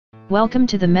Welcome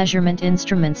to the Measurement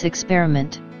Instruments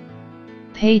experiment.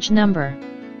 Page number.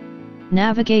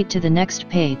 Navigate to the next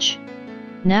page.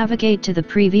 Navigate to the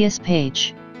previous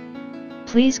page.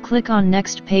 Please click on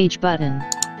Next Page button.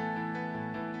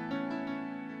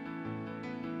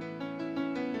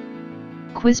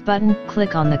 Quiz button.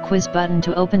 Click on the Quiz button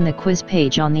to open the quiz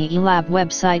page on the eLab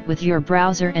website with your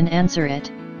browser and answer it.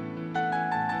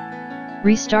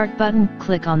 Restart button.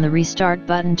 Click on the Restart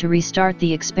button to restart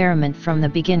the experiment from the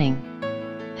beginning.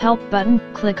 Help button.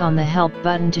 Click on the Help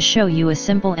button to show you a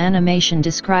simple animation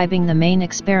describing the main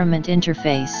experiment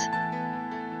interface.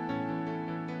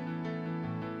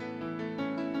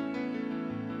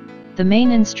 The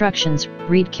main instructions.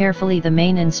 Read carefully the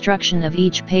main instruction of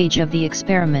each page of the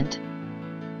experiment.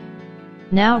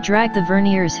 Now drag the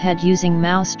vernier's head using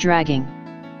mouse dragging.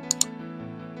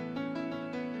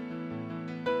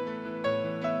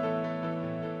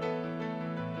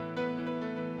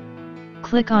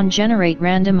 Click on Generate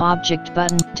Random Object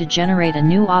button to generate a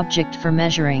new object for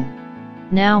measuring.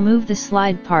 Now move the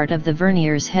slide part of the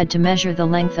vernier's head to measure the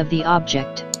length of the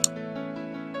object.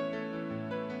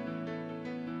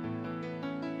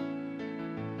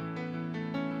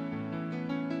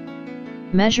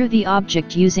 Measure the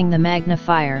object using the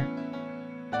magnifier.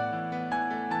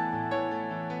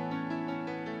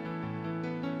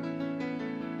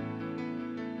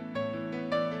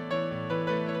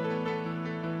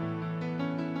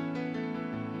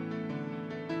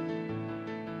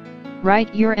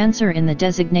 Write your answer in the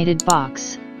designated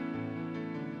box.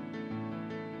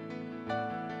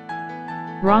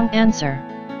 Wrong answer.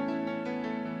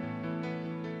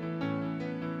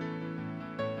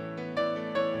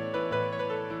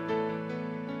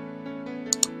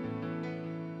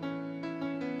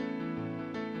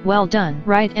 Well done.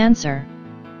 Right answer.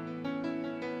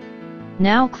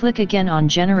 Now click again on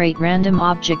Generate Random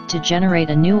Object to generate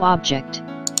a new object.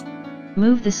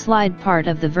 Move the slide part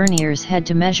of the vernier's head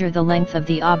to measure the length of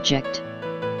the object.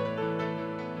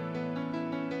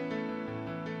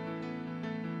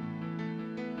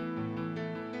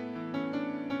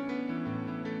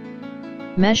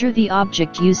 Measure the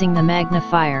object using the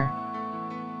magnifier.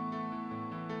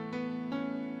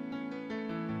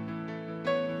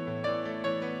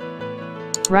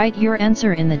 Write your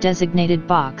answer in the designated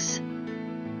box.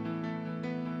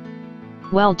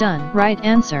 Well done. Right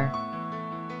answer.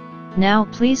 Now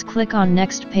please click on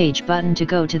Next Page button to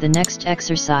go to the next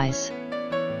exercise.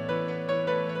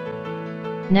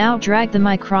 Now drag the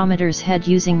micrometer's head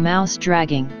using mouse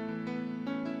dragging.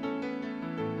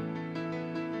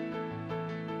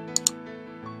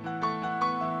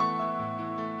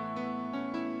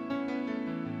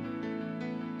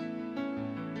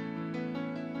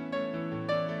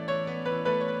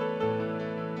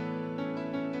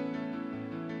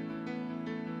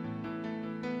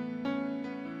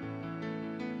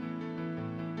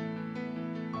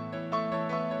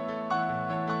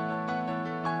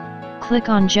 Click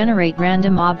on Generate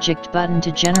Random Object button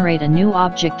to generate a new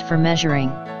object for measuring.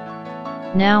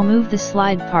 Now move the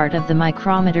slide part of the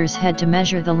micrometer's head to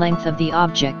measure the length of the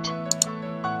object.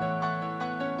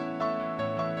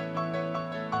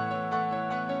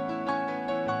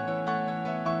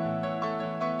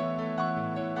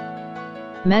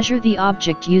 Measure the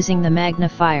object using the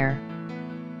magnifier.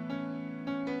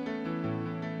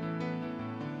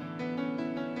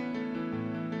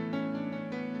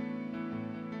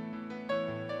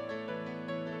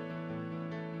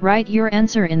 Write your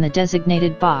answer in the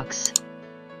designated box.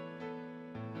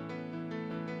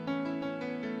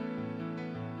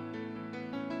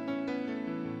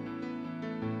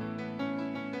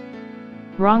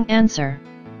 Wrong answer.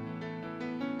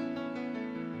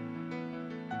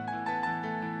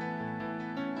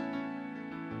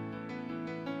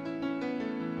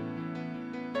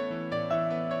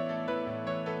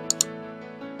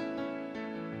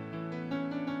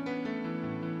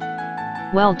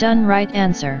 Well done. Right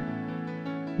answer.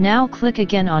 Now click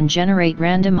again on Generate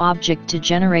Random Object to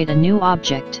generate a new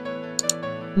object.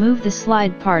 Move the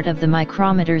slide part of the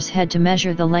micrometer's head to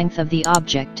measure the length of the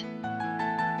object.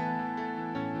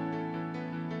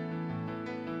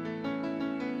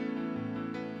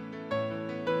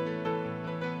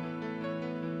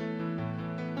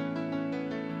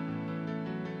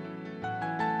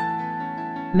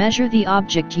 Measure the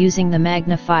object using the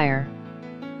magnifier.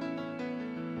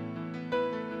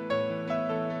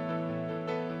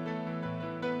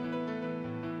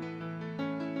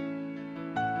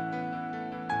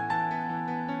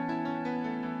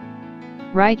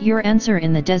 Write your answer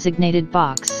in the designated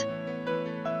box.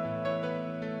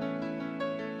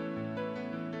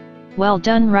 Well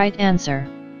done. Right answer.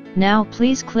 Now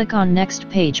please click on Next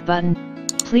Page button.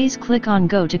 Please click on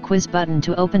Go to Quiz button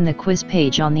to open the quiz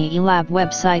page on the eLab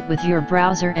website with your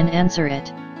browser and answer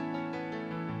it.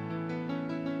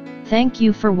 Thank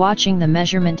you for watching the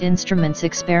Measurement Instruments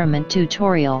Experiment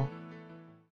tutorial.